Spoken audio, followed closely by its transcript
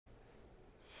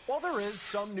While there is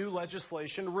some new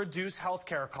legislation to reduce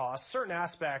healthcare costs, certain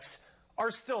aspects are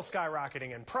still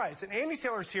skyrocketing in price. And Amy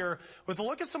Taylor's here with a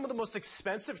look at some of the most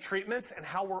expensive treatments and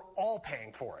how we're all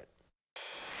paying for it.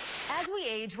 As we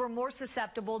age, we're more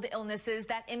susceptible to illnesses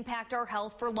that impact our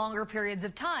health for longer periods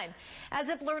of time. As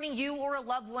if learning you or a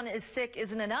loved one is sick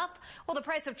isn't enough, well, the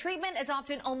price of treatment is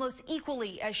often almost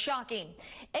equally as shocking.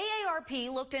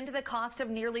 AARP looked into the cost of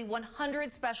nearly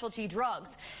 100 specialty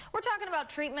drugs. We're talking about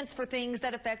treatments for things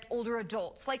that affect older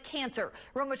adults, like cancer,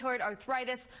 rheumatoid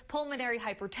arthritis, pulmonary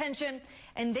hypertension,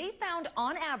 and they found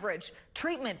on average,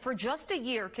 treatment for just a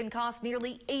year can cost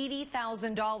nearly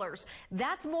 $80,000.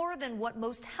 That's more than what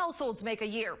most households make a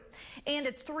year. And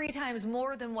it's 3 times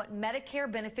more than what Medicare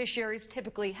beneficiaries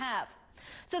typically have.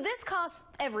 So this costs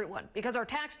everyone because our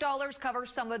tax dollars cover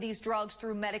some of these drugs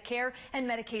through Medicare and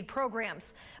Medicaid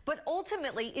programs. But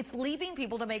ultimately, it's leaving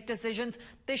people to make decisions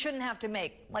they shouldn't have to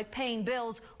make, like paying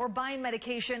bills or buying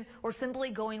medication or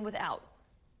simply going without.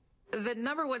 The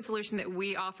number one solution that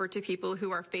we offer to people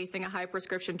who are facing a high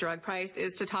prescription drug price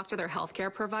is to talk to their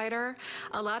healthcare provider.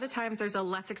 A lot of times there's a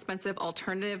less expensive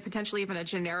alternative, potentially even a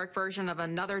generic version of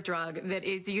another drug that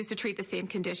is used to treat the same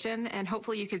condition, and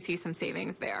hopefully you could see some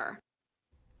savings there.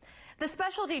 The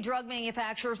specialty drug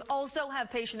manufacturers also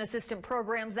have patient assistance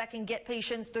programs that can get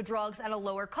patients the drugs at a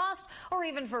lower cost or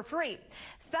even for free.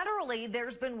 Federally,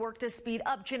 there's been work to speed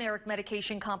up generic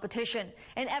medication competition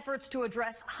and efforts to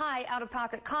address high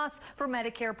out-of-pocket costs for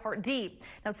Medicare Part D.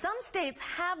 Now, some states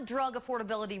have drug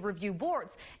affordability review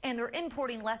boards, and they're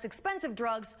importing less expensive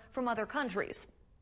drugs from other countries.